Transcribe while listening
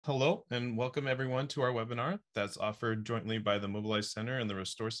Hello and welcome everyone to our webinar that's offered jointly by the Mobilize Center and the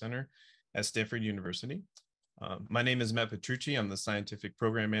Restore Center at Stanford University. My name is Matt Petrucci. I'm the scientific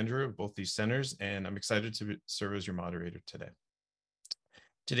program manager of both these centers, and I'm excited to serve as your moderator today.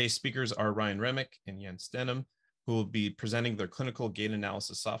 Today's speakers are Roemmich and Jan Stenum, who will be presenting their clinical gait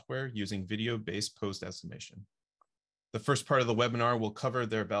analysis software using video-based post estimation. The first part of the webinar will cover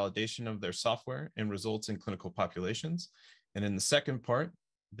their validation of their software and results in clinical populations. And in the second part,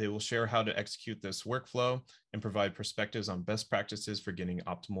 they will share how to execute this workflow and provide perspectives on best practices for getting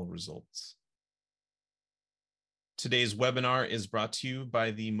optimal results. Today's webinar is brought to you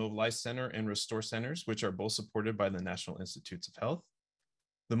by the Mobilize Center and Restore Centers, which are both supported by the National Institutes of Health.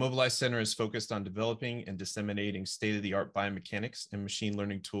 The Mobilize Center is focused on developing and disseminating state-of-the-art biomechanics and machine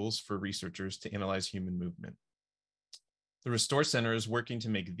learning tools for researchers to analyze human movement. The Restore Center is working to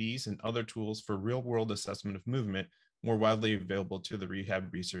make these and other tools for real-world assessment of movement more widely available to the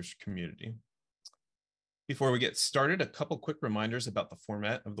rehab research community. Before we get started, a couple quick reminders about the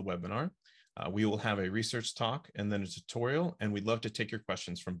format of the webinar. We will have a research talk and then a tutorial, and we'd love to take your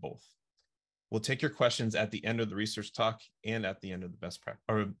questions from both. We'll take your questions at the end of the research talk and at the end of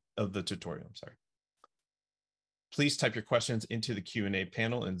the the tutorial, I'm sorry. Please type your questions into the Q&A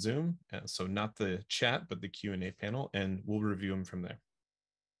panel in Zoom, so not the chat, but the Q&A panel, and we'll review them from there.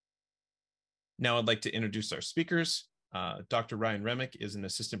 Now I'd like to introduce our speakers. Dr. Roemmich is an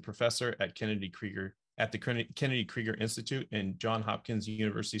assistant professor at the Kennedy Krieger Institute and Johns Hopkins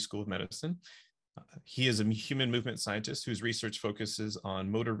University School of Medicine. He is a human movement scientist whose research focuses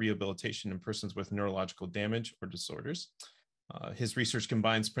on motor rehabilitation in persons with neurological damage or disorders. His research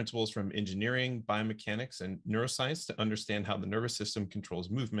combines principles from engineering, biomechanics, and neuroscience to understand how the nervous system controls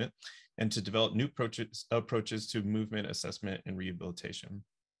movement and to develop new approaches to movement assessment and rehabilitation.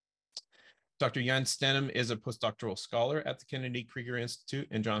 Dr. Jan Stenum is a postdoctoral scholar at the Kennedy Krieger Institute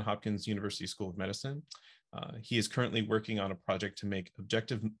and Johns Hopkins University School of Medicine. He is currently working on a project to make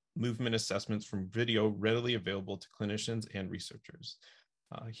objective movement assessments from video readily available to clinicians and researchers.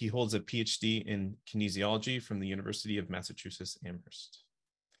 He holds a PhD in kinesiology from the University of Massachusetts Amherst.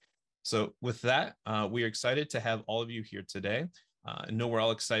 So with that, we are excited to have all of you here today. I know we're all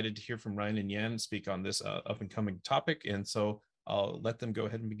excited to hear from Ryan and Jan speak on this up and coming topic, and so I'll let them go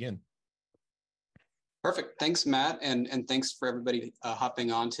ahead and begin. Perfect. Thanks, Matt, and thanks for everybody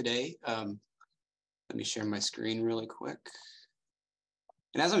hopping on today. Let me share my screen really quick.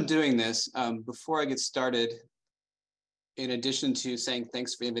 And as I'm doing this, before I get started, in addition to saying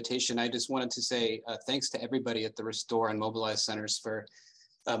thanks for the invitation, I just wanted to say thanks to everybody at the Restore and Mobilize Centers for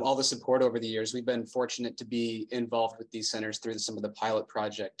all the support over the years. We've been fortunate to be involved with these centers through some of the pilot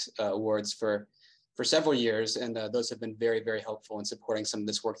project awards for several years, and those have been very, very helpful in supporting some of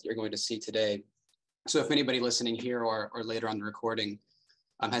this work that you're going to see today. So if anybody listening here or later on the recording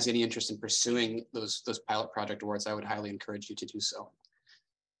has any interest in pursuing those pilot project awards, I would highly encourage you to do so.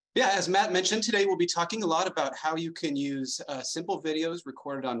 Yeah, as Matt mentioned, today we'll be talking a lot about how you can use simple videos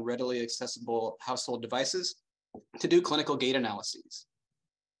recorded on readily accessible household devices to do clinical gait analyses.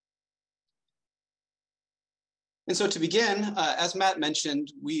 And so to begin, as Matt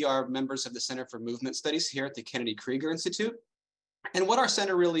mentioned, we are members of the Center for Movement Studies here at the Kennedy Krieger Institute. And what our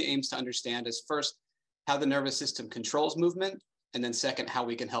center really aims to understand is first, how the nervous system controls movement, and then second, how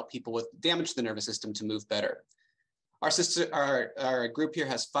we can help people with damage to the nervous system to move better. Our group here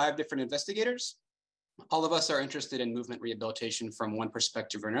has 5 different investigators. All of us are interested in movement rehabilitation from one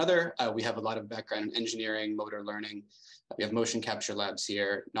perspective or another. We have a lot of background in engineering, motor learning. We have motion capture labs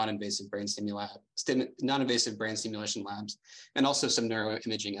here, non-invasive brain stimulation labs, and also some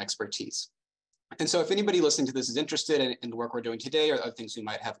neuroimaging expertise. And so if anybody listening to this is interested in the work we're doing today or other things we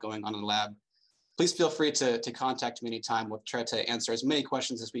might have going on in the lab, please feel free to contact me anytime. We'll try to answer as many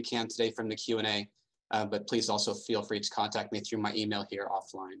questions as we can today from the Q&A, but please also feel free to contact me through my email here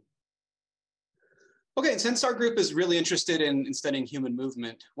offline. Okay, and since our group is really interested in studying human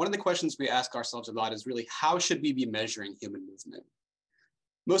movement, one of the questions we ask ourselves a lot is really, how should we be measuring human movement?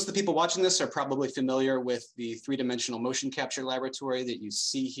 Most of the people watching this are probably familiar with the 3-dimensional motion capture laboratory that you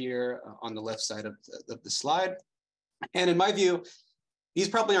see here on the left side of the slide. And in my view, these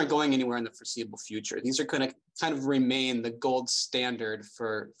probably aren't going anywhere in the foreseeable future. These are going to kind of remain the gold standard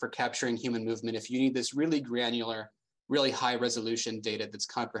for capturing human movement if you need this really granular, really high resolution data that's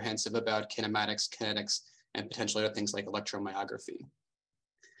comprehensive about kinematics, kinetics, and potentially other things like electromyography.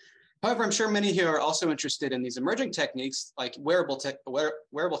 However, I'm sure many here are also interested in these emerging techniques like wearable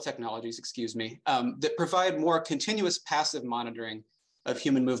technologies, that provide more continuous passive monitoring of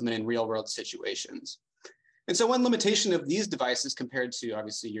human movement in real world situations. And so one limitation of these devices compared to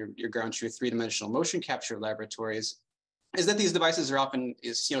obviously your ground truth 3-dimensional motion capture laboratories is that these devices are often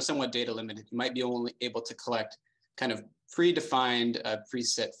somewhat data limited. You might be only able to collect kind of predefined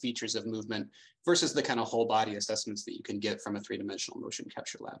preset features of movement versus the kind of whole body assessments that you can get from a three-dimensional motion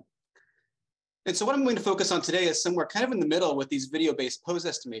capture lab. And so what I'm going to focus on today is somewhere kind of in the middle with these video-based pose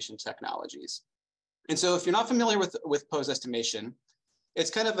estimation technologies. And so if you're not familiar with pose estimation, it's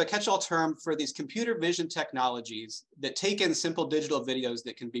kind of a catch-all term for these computer vision technologies that take in simple digital videos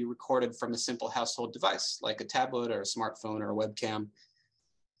that can be recorded from a simple household device, like a tablet or a smartphone or a webcam,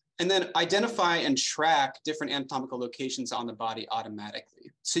 and then identify and track different anatomical locations on the body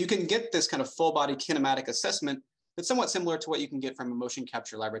automatically. So you can get this kind of full body kinematic assessment that's somewhat similar to what you can get from a motion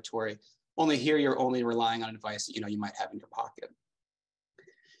capture laboratory, only here you're only relying on a device that you might have in your pocket.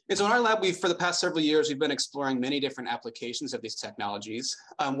 And so in our lab, for the past several years, we've been exploring many different applications of these technologies.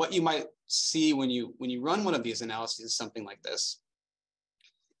 What you might see when you run one of these analyses is something like this.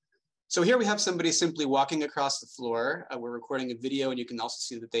 So here we have somebody simply walking across the floor. We're recording a video, and you can also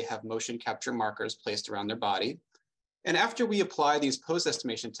see that they have motion capture markers placed around their body. And after we apply these pose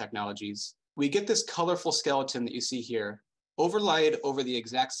estimation technologies, we get this colorful skeleton that you see here overlaid over the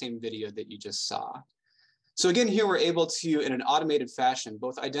exact same video that you just saw. So again, here we're able to, in an automated fashion,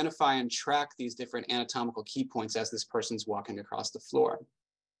 both identify and track these different anatomical key points as this person's walking across the floor.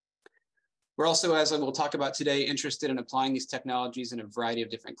 We're also, as we'll talk about today, interested in applying these technologies in a variety of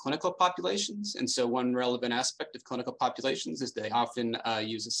different clinical populations. And so one relevant aspect of clinical populations is they often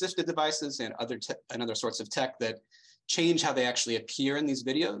use assisted devices and other sorts of tech that change how they actually appear in these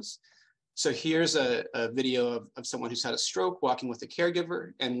videos. So here's a video of someone who's had a stroke walking with a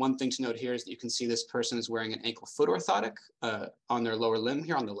caregiver. And one thing to note here is that you can see this person is wearing an ankle-foot orthotic on their lower limb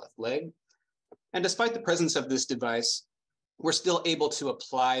here on the left leg. And despite the presence of this device, we're still able to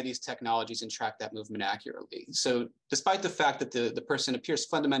apply these technologies and track that movement accurately. So despite the fact that the person appears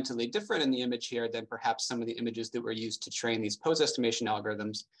fundamentally different in the image here than perhaps some of the images that were used to train these pose estimation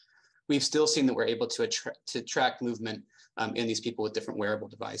algorithms, we've still seen that we're able to track movement in these people with different wearable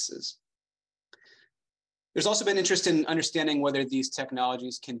devices. There's also been interest in understanding whether these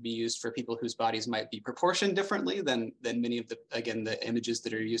technologies can be used for people whose bodies might be proportioned differently than many of the images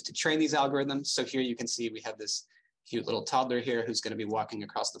that are used to train these algorithms. So here you can see we have this cute little toddler here who's going to be walking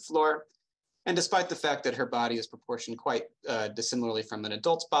across the floor. And despite the fact that her body is proportioned quite dissimilarly from an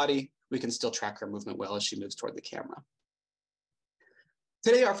adult's body, we can still track her movement well as she moves toward the camera.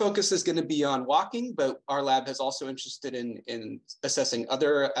 Today, our focus is going to be on walking, but our lab is also interested in assessing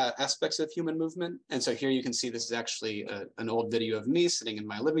other aspects of human movement. And so here you can see this is actually an old video of me sitting in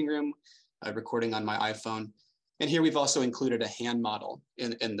my living room, recording on my iPhone. And here we've also included a hand model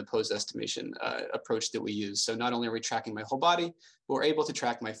in the pose estimation approach that we use. So not only are we tracking my whole body, but we're able to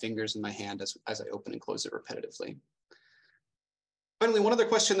track my fingers and my hand as I open and close it repetitively. Finally, one other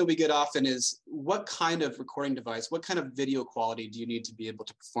question that we get often is, what kind of recording device, what kind of video quality do you need to be able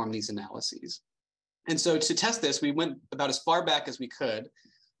to perform these analyses? And so to test this, we went about as far back as we could.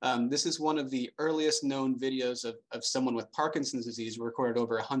 This is one of the earliest known videos of someone with Parkinson's disease recorded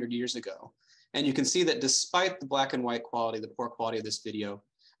over 100 years ago. And you can see that despite the black and white quality, the poor quality of this video,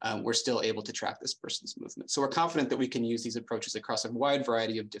 we're still able to track this person's movement. So we're confident that we can use these approaches across a wide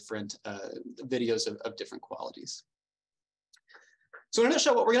variety of different videos of different qualities. So in a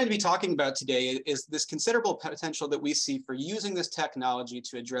nutshell, what we're going to be talking about today is this considerable potential that we see for using this technology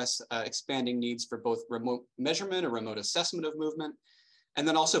to address expanding needs for both remote measurement or remote assessment of movement, and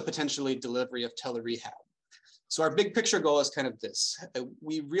then also potentially delivery of telerehab. So our big picture goal is kind of this.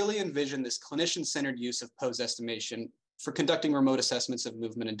 We really envision this clinician-centered use of pose estimation for conducting remote assessments of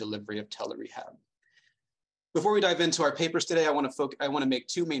movement and delivery of telerehab. Before we dive into our papers today, I want to make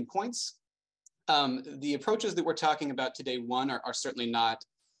two main points. The approaches that we're talking about today, one, are certainly not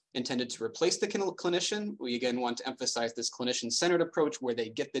intended to replace the clinician. We again want to emphasize this clinician-centered approach where they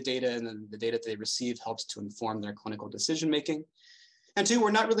get the data and then the data they receive helps to inform their clinical decision-making. And two,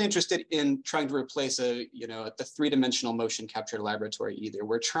 we're not really interested in trying to replace the three-dimensional motion capture laboratory either.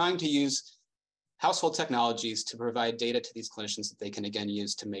 We're trying to use household technologies to provide data to these clinicians that they can again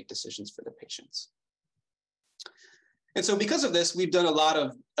use to make decisions for their patients. And so because of this, we've done a lot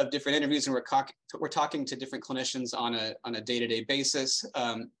of different interviews, and we're talking to different clinicians on a day-to-day basis.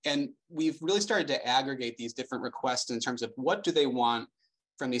 And we've really started to aggregate these different requests in terms of what do they want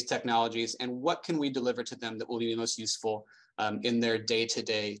from these technologies and what can we deliver to them that will be most useful in their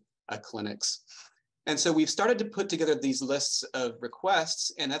day-to-day clinics. And so we've started to put together these lists of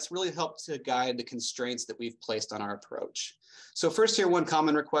requests, and that's really helped to guide the constraints that we've placed on our approach. So first here, one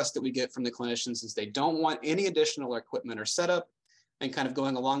common request that we get from the clinicians is they don't want any additional equipment or setup, and kind of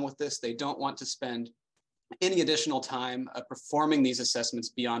going along with this, they don't want to spend any additional time performing these assessments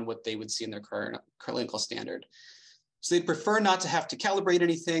beyond what they would see in their current clinical standard. So they'd prefer not to have to calibrate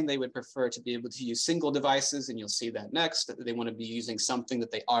anything. They would prefer to be able to use single devices, and you'll see that next. They want to be using something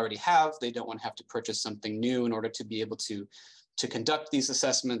that they already have. They don't want to have to purchase something new in order to be able to conduct these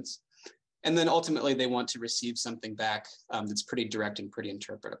assessments. And then ultimately, they want to receive something back that's pretty direct and pretty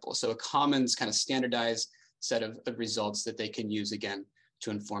interpretable. So a common kind of standardized set of results that they can use, again, to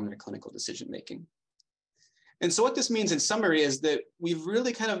inform their clinical decision-making. And so what this means in summary is that we've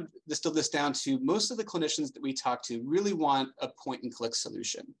really kind of distilled this down to most of the clinicians that we talk to really want a point-and-click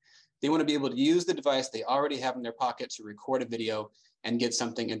solution. They want to be able to use the device they already have in their pocket to record a video and get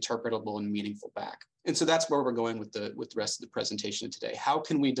something interpretable and meaningful back. And so that's where we're going with the rest of the presentation today. How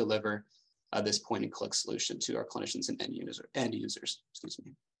can we deliver this point-and-click solution to our clinicians and end users? Excuse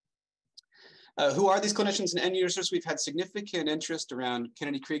me. Who are these clinicians and end users? We've had significant interest around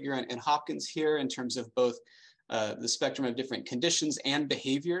Kennedy Krieger and Hopkins here in terms of both the spectrum of different conditions and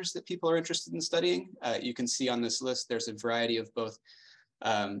behaviors that people are interested in studying. You can see on this list, there's a variety of both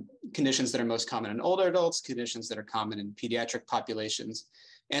conditions that are most common in older adults, conditions that are common in pediatric populations,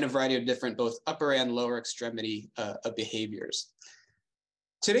 and a variety of different both upper and lower extremity behaviors.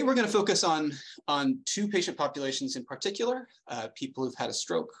 Today, we're going to focus on two patient populations in particular, people who've had a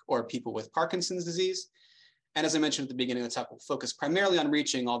stroke or people with Parkinson's disease. And as I mentioned at the beginning of the talk, we'll focus primarily on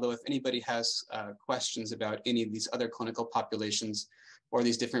reaching, although if anybody has questions about any of these other clinical populations or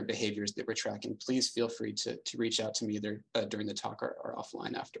these different behaviors that we're tracking, please feel free to reach out to me either during the talk or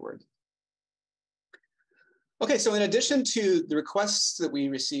offline afterward. Okay, so in addition to the requests that we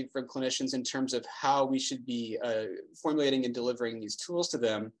receive from clinicians in terms of how we should be formulating and delivering these tools to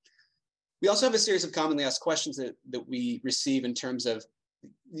them, we also have a series of commonly asked questions that we receive in terms of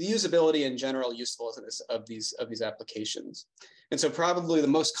the usability and general usefulness of these applications. And so probably the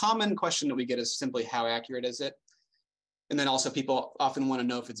most common question that we get is simply, how accurate is it? And then also people often want to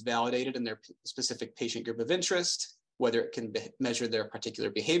know if it's validated in their specific patient group of interest, whether it can measure their particular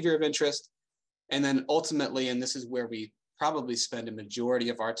behavior of interest. And then ultimately, and this is where we probably spend a majority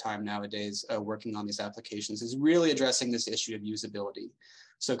of our time nowadays working on these applications, is really addressing this issue of usability.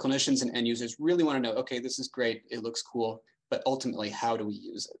 So clinicians and end users really want to know, okay, this is great, it looks cool, but ultimately, how do we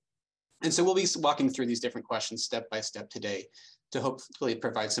use it? And so we'll be walking through these different questions step by step today to hopefully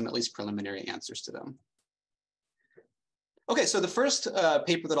provide some at least preliminary answers to them. Okay, so the first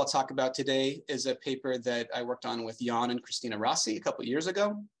paper that I'll talk about today is a paper that I worked on with Jan and Christina Rossi a couple of years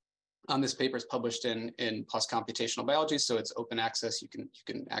ago. This paper is published in PLOS Computational Biology, so it's open access. You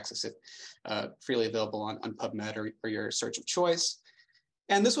can access it freely available on PubMed or your search of choice.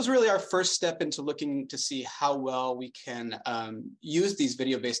 And this was really our first step into looking to see how well we can use these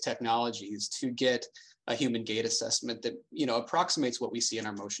video-based technologies to get a human gait assessment that approximates what we see in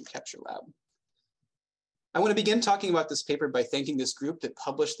our motion capture lab. I want to begin talking about this paper by thanking this group that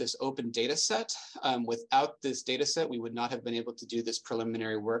published this open data set. Without this data set, we would not have been able to do this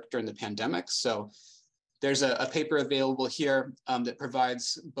preliminary work during the pandemic. So there's a paper available here that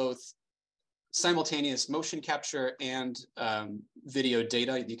provides both simultaneous motion capture and video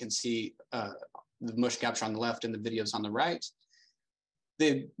data. You can see the motion capture on the left and the videos on the right.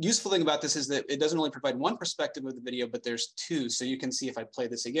 The useful thing about this is that it doesn't only provide one perspective of the video, but there's two. So you can see if I play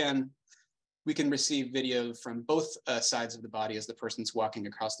this again, we can receive video from both sides of the body as the person's walking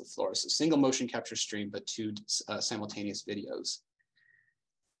across the floor. So single motion capture stream, but two simultaneous videos.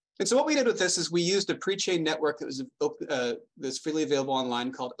 And so what we did with this is we used a pre-chain network that was that's freely available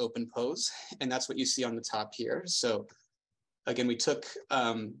online called OpenPose, and that's what you see on the top here. So again, we took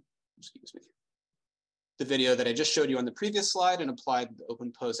excuse me, the video that I just showed you on the previous slide and applied the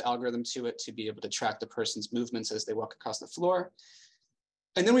OpenPose algorithm to it to be able to track the person's movements as they walk across the floor.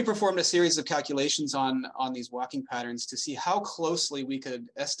 And then we performed a series of calculations on these walking patterns to see how closely we could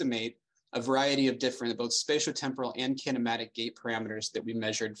estimate a variety of different, both spatiotemporal and kinematic gait parameters that we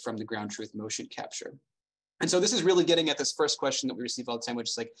measured from the ground truth motion capture. And so this is really getting at this first question that we receive all the time,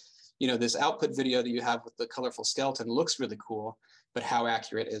 which is like, this output video that you have with the colorful skeleton looks really cool, but how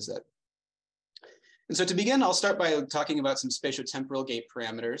accurate is it? And so to begin, I'll start by talking about some spatiotemporal gait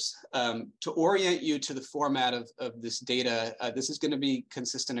parameters. To orient you to the format of this data, this is going to be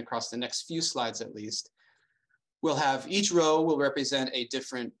consistent across the next few slides at least. We'll have each row will represent a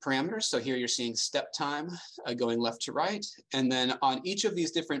different parameter. So here you're seeing step time going left to right. And then on each of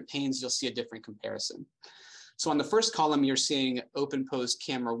these different panes, you'll see a different comparison. So on the first column, you're seeing OpenPose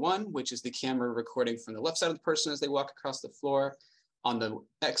camera 1, which is the camera recording from the left side of the person as they walk across the floor. On the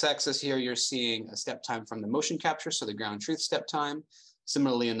x-axis here, you're seeing a step time from the motion capture, so the ground truth step time.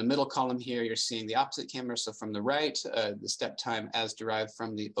 Similarly, in the middle column here, you're seeing the opposite camera. So from the right, the step time as derived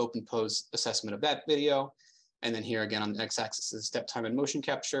from the OpenPose assessment of that video. And then here again on the x-axis is step time and motion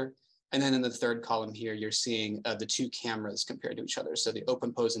capture. And then in the third column here, you're seeing the two cameras compared to each other. So the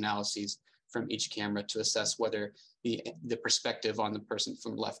OpenPose analyses from each camera to assess whether the perspective on the person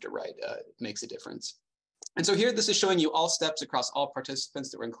from left or right makes a difference. And so here, this is showing you all steps across all participants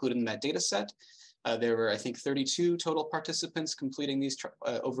that were included in that data set. There were, I think, 32 total participants completing these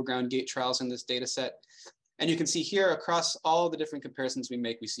overground gait trials in this data set. And you can see here across all the different comparisons we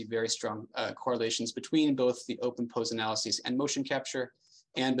make, we see very strong correlations between both the OpenPose analyses and motion capture,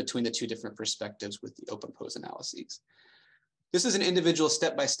 and between the two different perspectives with the OpenPose analyses. This is an individual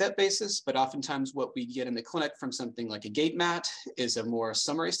step-by-step basis, but oftentimes what we get in the clinic from something like a gait mat is a more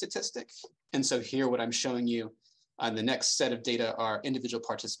summary statistic. And so here, what I'm showing you on the next set of data are individual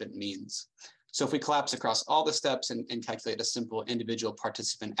participant means. So if we collapse across all the steps and calculate a simple individual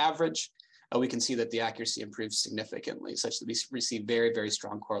participant average, we can see that the accuracy improves significantly, such that we receive very, very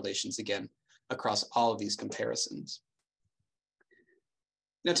strong correlations again across all of these comparisons.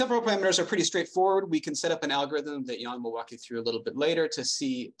 Now, temporal parameters are pretty straightforward. We can set up an algorithm that Jan will walk you through a little bit later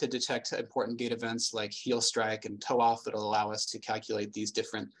to detect important gait events like heel strike and toe off that will allow us to calculate these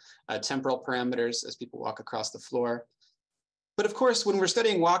different temporal parameters as people walk across the floor. But of course, when we're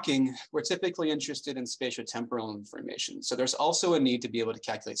studying walking, we're typically interested in spatiotemporal information. So there's also a need to be able to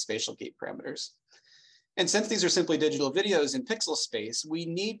calculate spatial gait parameters. And since these are simply digital videos in pixel space, we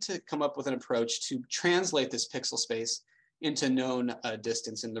need to come up with an approach to translate this pixel space into known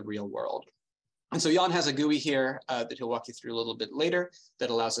distance in the real world. And so Jan has a GUI here that he'll walk you through a little bit later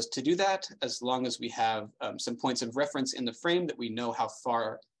that allows us to do that, as long as we have some points of reference in the frame that we know how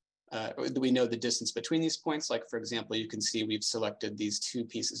far, that we know the distance between these points. Like, for example, you can see we've selected these two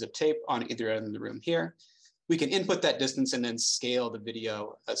pieces of tape on either end of the room here. We can input that distance and then scale the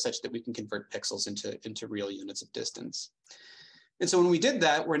video such that we can convert pixels into real units of distance. And so when we did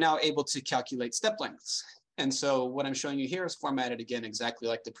that, we're now able to calculate step lengths. And so what I'm showing you here is formatted again exactly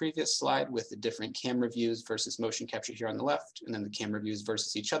like the previous slide, with the different camera views versus motion capture here on the left, and then the camera views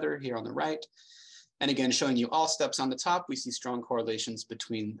versus each other here on the right. And again, showing you all steps on the top, we see strong correlations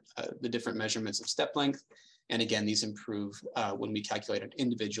between the different measurements of step length. And again, these improve when we calculate an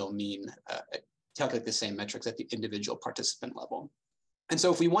individual mean, calculate the same metrics at the individual participant level. And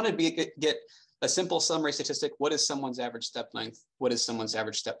so if we want to get a simple summary statistic, what is someone's average step length? What is someone's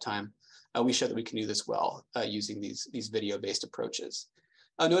average step time? We show that we can do this well using these video-based approaches.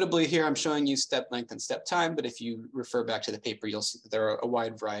 Notably here, I'm showing you step length and step time, but if you refer back to the paper, you'll see that there are a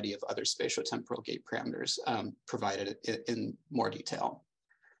wide variety of other spatiotemporal gait parameters provided in more detail.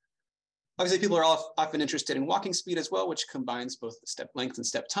 Obviously, people are often interested in walking speed as well, which combines both step length and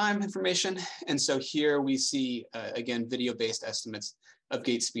step time information. And so here we see, again, video-based estimates of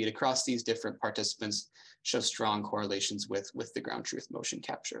gait speed across these different participants show strong correlations with the ground truth motion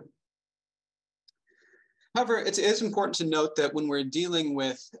capture. However, it is important to note that when we're dealing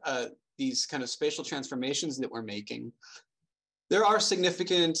with these kind of spatial transformations that we're making, there are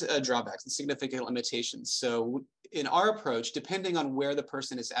significant drawbacks and significant limitations. So in our approach, depending on where the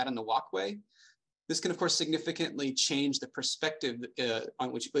person is at on the walkway, this can, of course, significantly change the perspective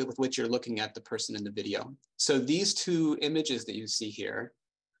with which you're looking at the person in the video. So these two images that you see here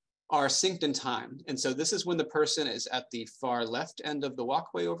are synced in time. And so this is when the person is at the far left end of the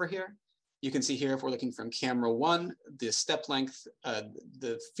walkway over here. You can see here, if we're looking from camera one, the step length,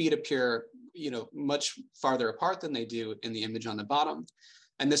 the feet appear, much farther apart than they do in the image on the bottom.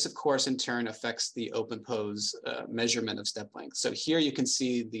 And this, of course, in turn affects the OpenPose measurement of step length. So here you can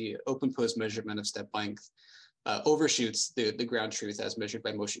see the OpenPose measurement of step length overshoots the ground truth as measured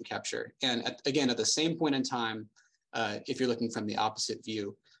by motion capture. And again, at the same point in time, if you're looking from the opposite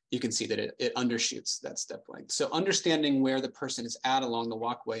view, you can see that it undershoots that step length. So understanding where the person is at along the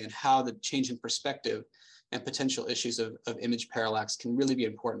walkway and how the change in perspective and potential issues of image parallax can really be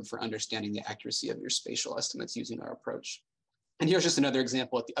important for understanding the accuracy of your spatial estimates using our approach. And here's just another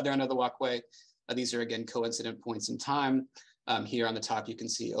example at the other end of the walkway. These are, again, coincident points in time. Here on the top, you can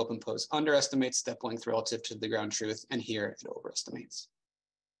see OpenPose underestimates step length relative to the ground truth, and here it overestimates.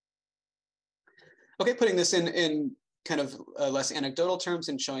 Okay, putting this in kind of less anecdotal terms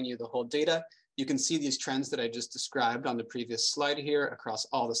and showing you the whole data, you can see these trends that I just described on the previous slide here across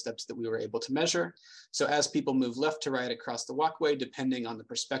all the steps that we were able to measure. So as people move left to right across the walkway, depending on the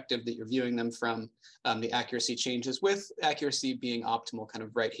perspective that you're viewing them from, the accuracy changes, with accuracy being optimal kind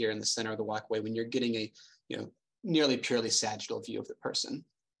of right here in the center of the walkway when you're getting a nearly purely sagittal view of the person.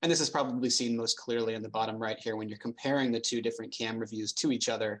 And this is probably seen most clearly in the bottom right here. When you're comparing the two different camera views to each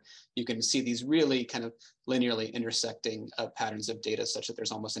other, you can see these really kind of linearly intersecting patterns of data, such that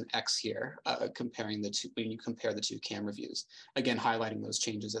there's almost an X here comparing the two, when you compare the two camera views. Again, highlighting those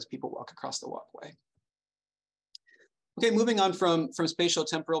changes as people walk across the walkway. Okay, moving on from spatial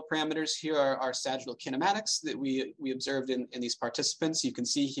temporal parameters, here are our sagittal kinematics that we observed in these participants. You can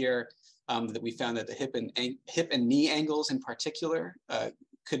see here that we found that the hip and knee angles in particular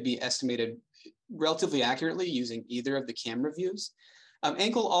could be estimated relatively accurately using either of the camera views.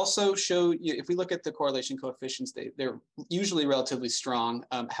 Ankle also show, if we look at the correlation coefficients, they're usually relatively strong.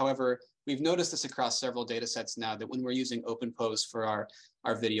 However, we've noticed this across several data sets now that when we're using OpenPose for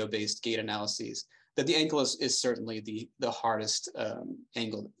our video-based gait analyses, that the ankle is certainly the hardest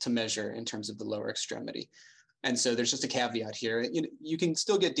angle to measure in terms of the lower extremity. And so there's just a caveat here. You can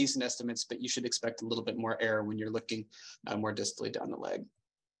still get decent estimates, but you should expect a little bit more error when you're looking more distally down the leg.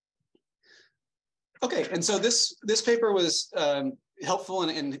 Okay, and so this paper was helpful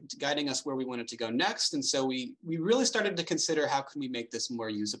in guiding us where we wanted to go next. And so we really started to consider how can we make this more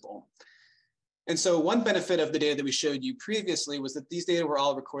usable. And so one benefit of the data that we showed you previously was that these data were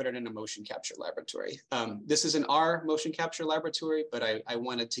all recorded in a motion capture laboratory. This is an R motion capture laboratory, but I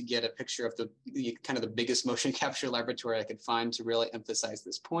wanted to get a picture of the kind of the biggest motion capture laboratory I could find to really emphasize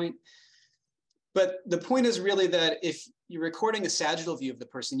this point. But the point is really that if you're recording a sagittal view of the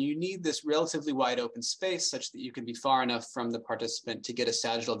person, you need this relatively wide open space such that you can be far enough from the participant to get a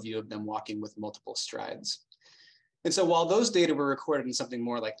sagittal view of them walking with multiple strides. And so while those data were recorded in something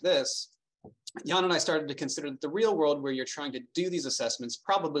more like this, Jan and I started to consider that the real world where you're trying to do these assessments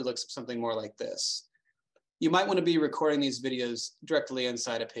probably looks something more like this. You might want to be recording these videos directly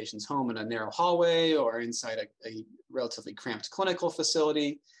inside a patient's home in a narrow hallway or inside a relatively cramped clinical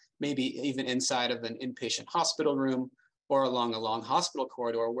facility, maybe even inside of an inpatient hospital room or along a long hospital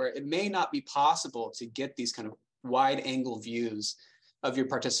corridor where it may not be possible to get these kind of wide angle views of your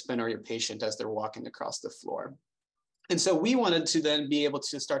participant or your patient as they're walking across the floor. And so we wanted to then be able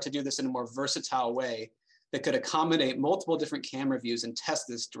to start to do this in a more versatile way that could accommodate multiple different camera views and test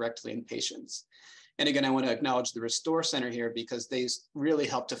this directly in patients. And again, I want to acknowledge the Restore Center here because they really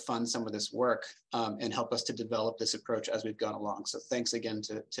helped to fund some of this work and help us to develop this approach as we've gone along. So thanks again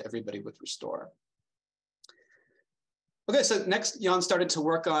to everybody with Restore. Okay, so next Jan started to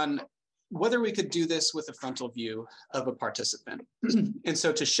work on whether we could do this with a frontal view of a participant. And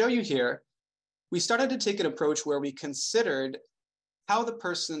so to show you here, we started to take an approach where we considered how the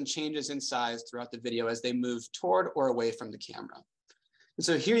person changes in size throughout the video as they move toward or away from the camera. And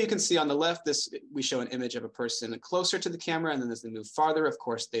so here you can see on the left, we show an image of a person closer to the camera, and then as they move farther, of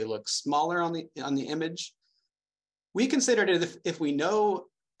course, they look smaller on the image. We considered it if we know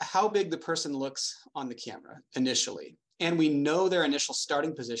how big the person looks on the camera initially, and we know their initial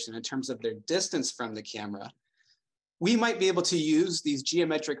starting position in terms of their distance from the camera, we might be able to use these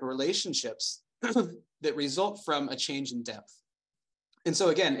geometric relationships that result from a change in depth. And so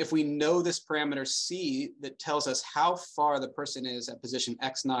again, if we know this parameter C that tells us how far the person is at position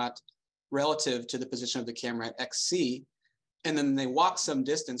X0 relative to the position of the camera at XC, and then they walk some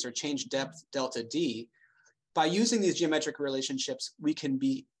distance or change depth delta D, by using these geometric relationships, we can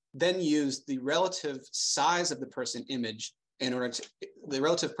then use the relative size of the person image in order to, the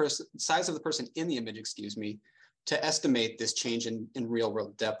relative size of the person in the image, excuse me, to estimate this change in real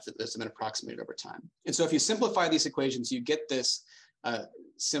world depth that's been approximated over time. And so if you simplify these equations, you get this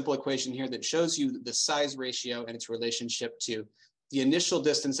simple equation here that shows you the size ratio and its relationship to the initial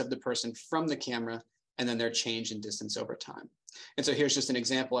distance of the person from the camera and then their change in distance over time. And so here's just an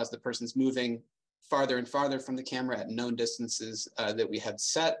example as the person's moving farther and farther from the camera at known distances that we have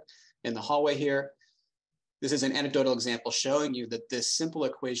set in the hallway here. This is an anecdotal example showing you that this simple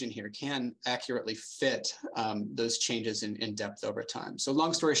equation here can accurately fit those changes in depth over time. So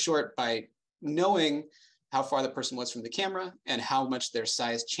long story short, by knowing how far the person was from the camera and how much their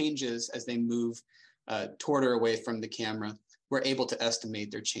size changes as they move toward or away from the camera, we're able to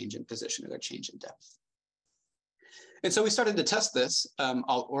estimate their change in position or their change in depth. And so we started to test this.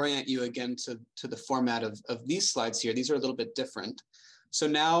 I'll orient you again to the format of these slides here. These are a little bit different. So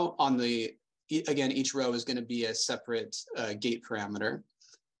now on the, again, each row is going to be a separate gait parameter.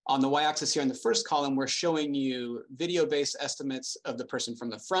 On the y-axis here in the first column, we're showing you video-based estimates of the person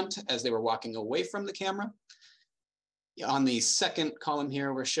from the front as they were walking away from the camera. On the second column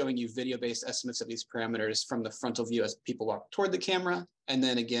here, we're showing you video-based estimates of these parameters from the frontal view as people walk toward the camera. And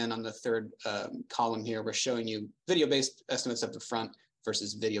then again, on the third column here, we're showing you video-based estimates of the front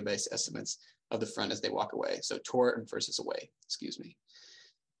versus video-based estimates of the front as they walk away. So toward versus away, excuse me.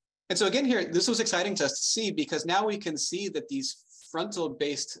 And so again here, this was exciting to us to see because now we can see that these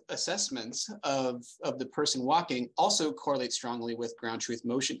frontal-based assessments of the person walking also correlate strongly with ground truth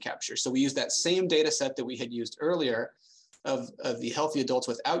motion capture. So we use that same data set that we had used earlier of the healthy adults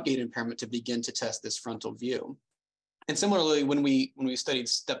without gait impairment to begin to test this frontal view. And similarly, when we studied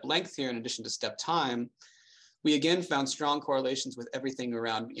step length here in addition to step time, We again found strong correlations with everything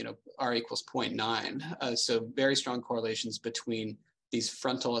around, R equals 0.9. So very strong correlations between these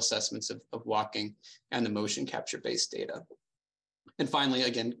frontal assessments of walking and the motion capture based data. And finally,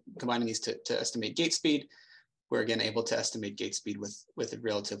 again, combining these to estimate gait speed, we're again able to estimate gait speed with a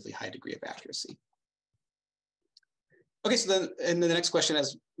relatively high degree of accuracy. Okay, so then, and the next question,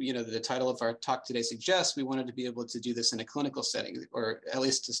 as the title of our talk today suggests, we wanted to be able to do this in a clinical setting, or at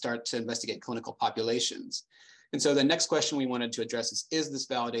least to start to investigate clinical populations. And so the next question we wanted to address is this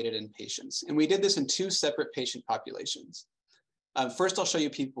validated in patients? And we did this in 2 separate patient populations. First, I'll show you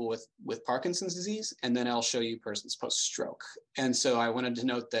people with Parkinson's disease, and then I'll show you persons post-stroke. And so I wanted to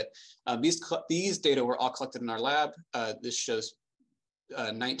note that these data were all collected in our lab. This shows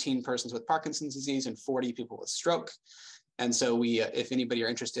 19 persons with Parkinson's disease and 40 people with stroke. And so we, if anybody are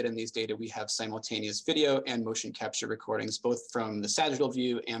interested in these data, we have simultaneous video and motion capture recordings, both from the sagittal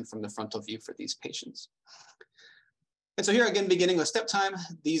view and from the frontal view for these patients. And so here again, beginning with step time,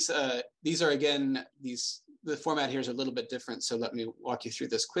 these are again, the format here is a little bit different. So let me walk you through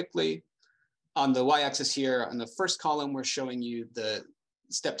this quickly. On the y-axis here, on the first column, we're showing you the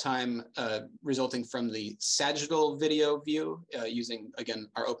step time resulting from the sagittal video view using, again,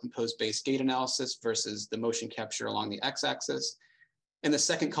 our OpenPose based gait analysis versus the motion capture along the x-axis. In the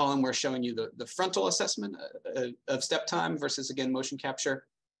second column, we're showing you the frontal assessment of step time versus, again, motion capture.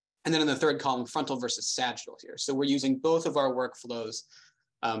 And then in the third column, frontal versus sagittal here. So we're using both of our workflows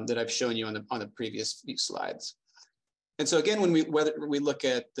that I've shown you on the previous few slides. And so again, whether we look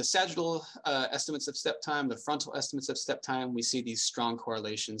at the sagittal estimates of step time, the frontal estimates of step time, we see these strong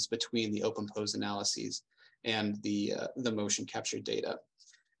correlations between the OpenPose analyses and the motion capture data.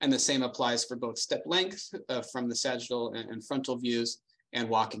 And the same applies for both step length from the sagittal and frontal views, and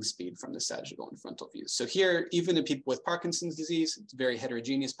walking speed from the sagittal and frontal views. So here, even in people with Parkinson's disease, it's a very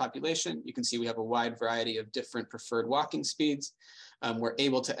heterogeneous population. You can see we have a wide variety of different preferred walking speeds. We're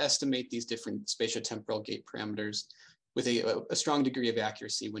able to estimate these different spatiotemporal gait parameters with a strong degree of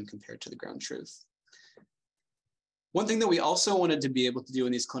accuracy when compared to the ground truth. One thing that we also wanted to be able to do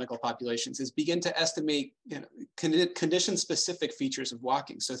in these clinical populations is begin to estimate condition-specific features of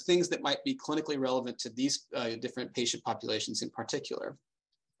walking, so things that might be clinically relevant to these different patient populations in particular.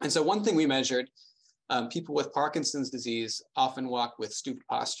 And so one thing we measured, people with Parkinson's disease often walk with stooped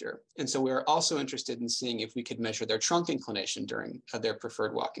posture. And so we were also interested in seeing if we could measure their trunk inclination during their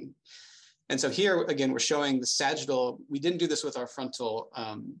preferred walking. And so here, again, we're showing the sagittal. We didn't do this with our frontal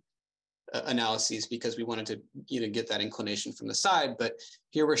analyses because we wanted to get that inclination from the side, but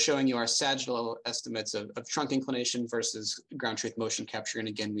here we're showing you our sagittal estimates of trunk inclination versus ground truth motion capture. And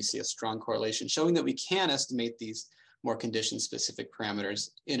again, we see a strong correlation showing that we can estimate these more condition-specific parameters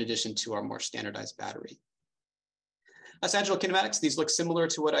in addition to our more standardized battery. Sagittal kinematics, these look similar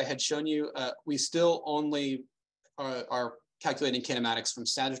to what I had shown you. We still only are calculating kinematics from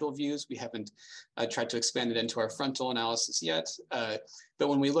sagittal views. We haven't tried to expand it into our frontal analysis yet. But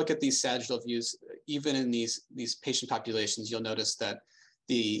when we look at these sagittal views, even in these patient populations, you'll notice that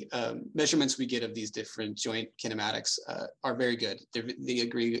the measurements we get of these different joint kinematics are very good. They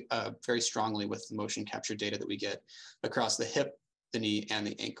agree very strongly with the motion capture data that we get across the hip, the knee, and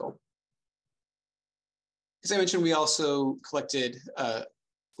the ankle. As I mentioned, we also collected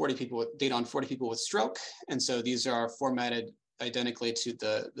 40 people with data on 40 people with stroke. And so these are formatted identically to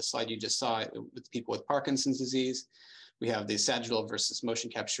the slide you just saw with people with Parkinson's disease. We have the sagittal versus motion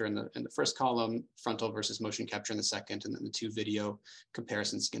capture in the first column, frontal versus motion capture in the second, and then the 2 video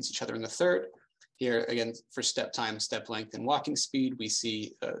comparisons against each other in the third. Here, again, for step time, step length, and walking speed, we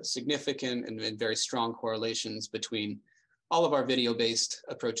see significant and very strong correlations between all of our video-based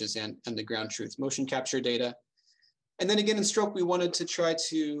approaches and the ground truth motion capture data. And then again, in stroke, we wanted to try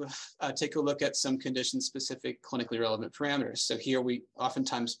to take a look at some condition-specific clinically relevant parameters. So here,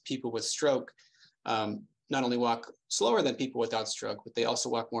 oftentimes people with stroke not only walk slower than people without stroke, but they also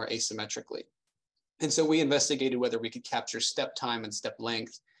walk more asymmetrically. And so we investigated whether we could capture step time and step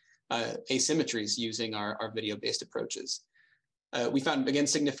length asymmetries using our video-based approaches. We found, again,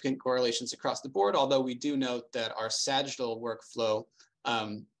 significant correlations across the board, although we do note that our sagittal workflow,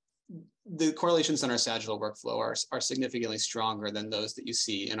 the correlations in our sagittal workflow are significantly stronger than those that you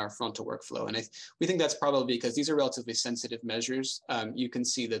see in our frontal workflow. And we think that's probably because these are relatively sensitive measures. You can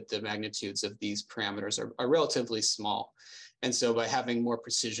see that the magnitudes of these parameters are relatively small. And so by having more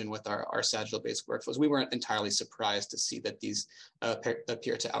precision with our sagittal-based workflows, we weren't entirely surprised to see that these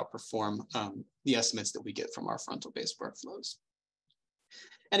appear to outperform the estimates that we get from our frontal-based workflows.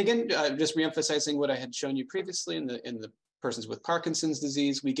 And again, just reemphasizing what I had shown you previously in the persons with Parkinson's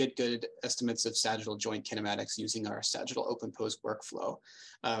disease, we get good estimates of sagittal joint kinematics using our sagittal OpenPose workflow.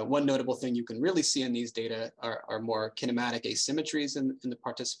 One notable thing you can really see in these data are more kinematic asymmetries in the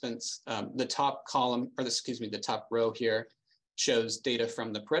participants. The top column, or the top row here shows data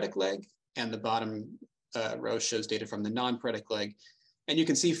from the paretic leg, and the bottom row shows data from the non-paretic leg. And you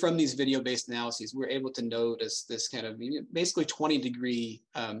can see from these video-based analyses, we're able to notice this kind of basically 20-degree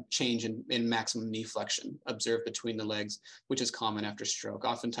change in maximum knee flexion observed between the legs, which is common after stroke.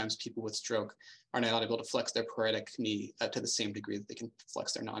 Oftentimes, people with stroke are not able to flex their paretic knee to the same degree that they can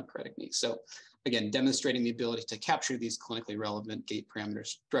flex their non-paretic knee. So again, demonstrating the ability to capture these clinically relevant gait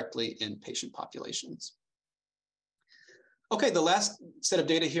parameters directly in patient populations. Okay, the last set of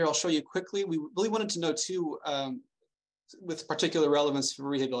data here I'll show you quickly. We really wanted to know too, with particular relevance for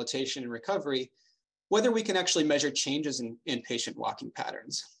rehabilitation and recovery, whether we can actually measure changes in patient walking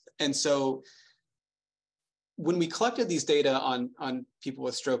patterns. And so when we collected these data on people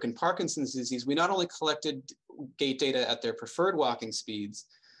with stroke and Parkinson's disease, we not only collected gait data at their preferred walking speeds,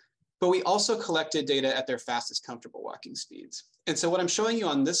 but we also collected data at their fastest comfortable walking speeds. And so what I'm showing you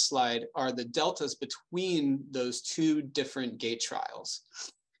on this slide are the deltas between those two different gait trials.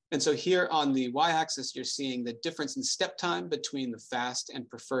 And so here on the y-axis, you're seeing the difference in step time between the fast and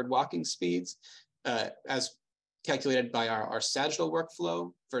preferred walking speeds as calculated by our sagittal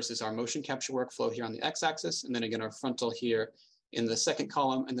workflow versus our motion capture workflow here on the x-axis. And then again, our frontal here in the second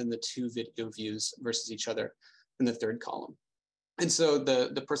column, and then the two video views versus each other in the third column. And so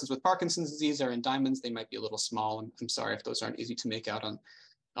the persons with Parkinson's disease are in diamonds. They might be a little small. I'm sorry if those aren't easy to make out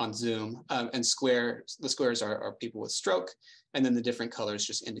on Zoom. And the squares are people with stroke. And then the different colors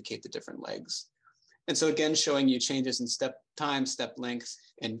just indicate the different legs. And so again, showing you changes in step time, step length,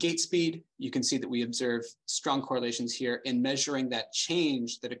 and gait speed. You can see that we observe strong correlations here in measuring that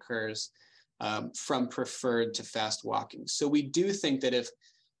change that occurs from preferred to fast walking. So we do think that if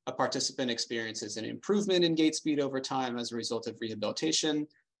a participant experiences an improvement in gait speed over time as a result of rehabilitation,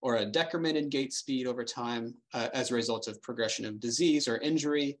 or a decrement in gait speed over time as a result of progression of disease or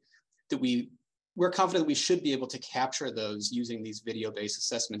injury, that we're confident we should be able to capture those using these video-based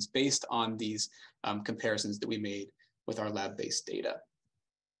assessments based on these comparisons that we made with our lab-based data.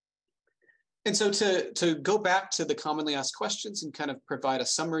 And so to go back to the commonly asked questions and kind of provide a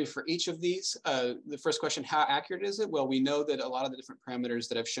summary for each of these, the first question, how accurate is it? Well, we know that a lot of the different parameters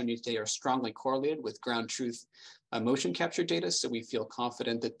that I've shown you today are strongly correlated with ground truth motion capture data. So we feel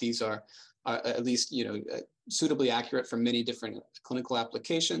confident that these are at least suitably accurate for many different clinical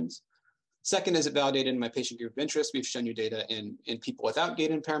applications. Second, is it validated in my patient group of interest? We've shown you data in people without gait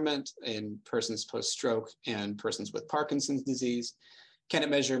impairment, in persons post-stroke, and persons with Parkinson's disease. Can it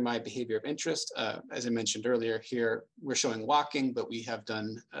measure my behavior of interest? As I mentioned earlier, here we're showing walking, but we have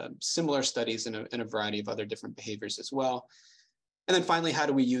done similar studies in a variety of other different behaviors as well. And then finally, how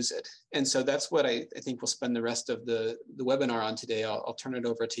do we use it? And so that's what I think we'll spend the rest of the webinar on today. I'll turn it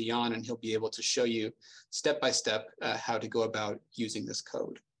over to Jan, and he'll be able to show you step by step how to go about using this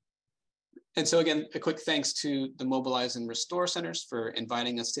code. And so again, a quick thanks to the Mobilize and Restore Centers for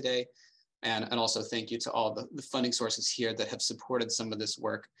inviting us today. And also thank you to all the funding sources here that have supported some of this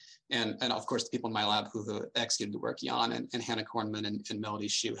work. And of course, the people in my lab who have executed the work, Jan and Hannah Kornman and Melody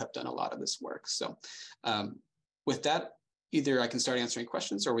Hsu have done a lot of this work. So with that, either I can start answering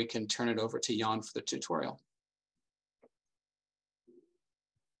questions or we can turn it over to Jan for the tutorial.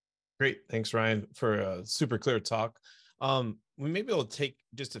 Great, thanks Ryan for a super clear talk. We may be able to take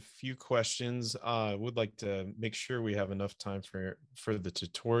just a few questions. Would like to make sure we have enough time for the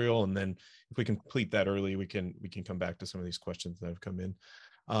tutorial, and then if we complete that early, we can come back to some of these questions that have come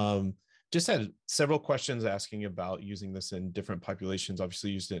in. Just had several questions asking about using this in different populations.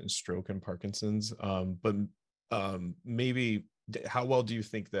 Obviously, used it in stroke and Parkinson's, but maybe how well do you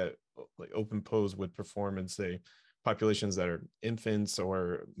think that like OpenPose would perform in, say, populations that are infants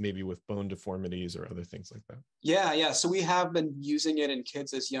or maybe with bone deformities or other things like that? Yeah. So we have been using it in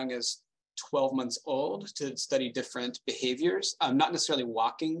kids as young as 12 months old to study different behaviors, not necessarily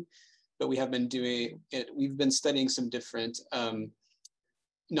walking, but we have been doing it. We've been studying some different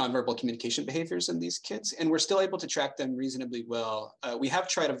nonverbal communication behaviors in these kids, and we're still able to track them reasonably well. We have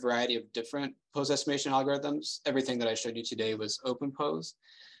tried a variety of different pose estimation algorithms. Everything that I showed you today was OpenPose.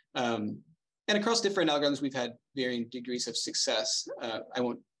 And across different algorithms, we've had varying degrees of success. I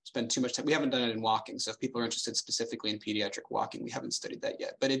won't spend too much time. We haven't done it in walking. So if people are interested specifically in pediatric walking, we haven't studied that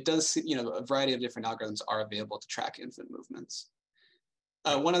yet. But it does, a variety of different algorithms are available to track infant movements.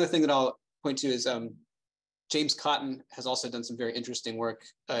 One other thing that I'll point to is James Cotton has also done some very interesting work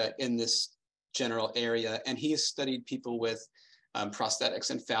in this general area. And he has studied people with prosthetics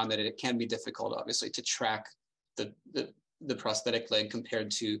and found that it can be difficult, obviously, to track the the prosthetic leg compared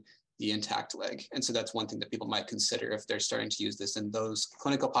to the intact leg. And so that's one thing that people might consider if they're starting to use this in those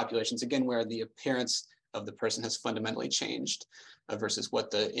clinical populations, again, where the appearance of the person has fundamentally changed versus what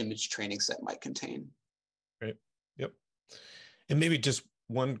the image training set might contain. Right. Yep. And maybe just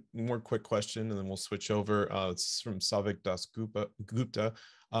one more quick question, and then we'll switch over. It's from Savik Das Gupta.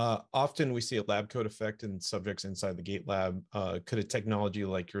 Often we see a lab coat effect in subjects inside the Gait lab. Could a technology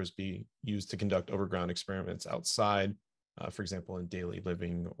like yours be used to conduct overground experiments outside, for example, in daily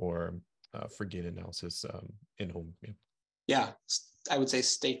living or for gait analysis in home? Yeah, I would say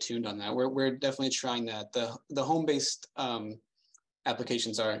stay tuned on that. We're definitely trying that. The home-based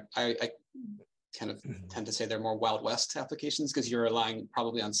applications are, I kind of tend to say they're more Wild West applications because you're relying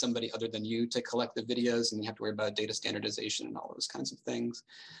probably on somebody other than you to collect the videos, and you have to worry about data standardization and all those kinds of things.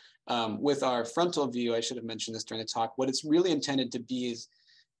 With our frontal view, I should have mentioned this during the talk, what it's really intended to be is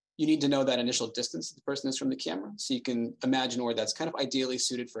you need to know that initial distance that the person is from the camera. So you can imagine where that's kind of ideally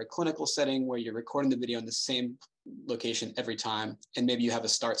suited for a clinical setting where you're recording the video in the same location every time. And maybe you have a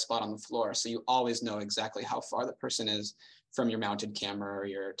start spot on the floor. So you always know exactly how far the person is from your mounted camera or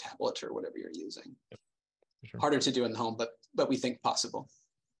your tablet or whatever you're using. Yep, for sure. Harder to do in the home, but we think possible.